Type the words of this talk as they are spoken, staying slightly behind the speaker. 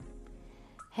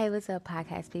Hey, what's up,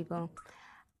 podcast people?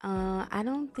 I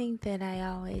don't think that I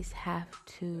always have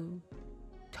to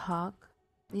talk.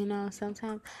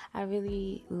 Sometimes I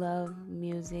really love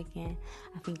music, and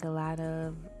I think a lot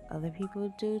of other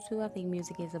people do too. I think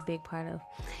music is a big part of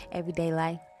everyday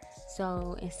life.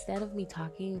 So instead of me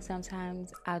talking,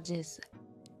 sometimes I'll just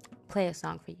play a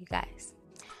song for you guys.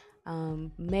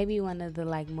 Maybe one of the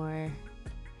more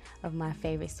of my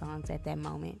favorite songs at that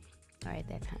moment or at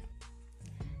that time.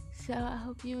 So I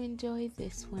hope you enjoyed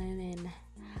this one, and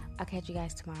I'll catch you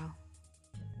guys tomorrow.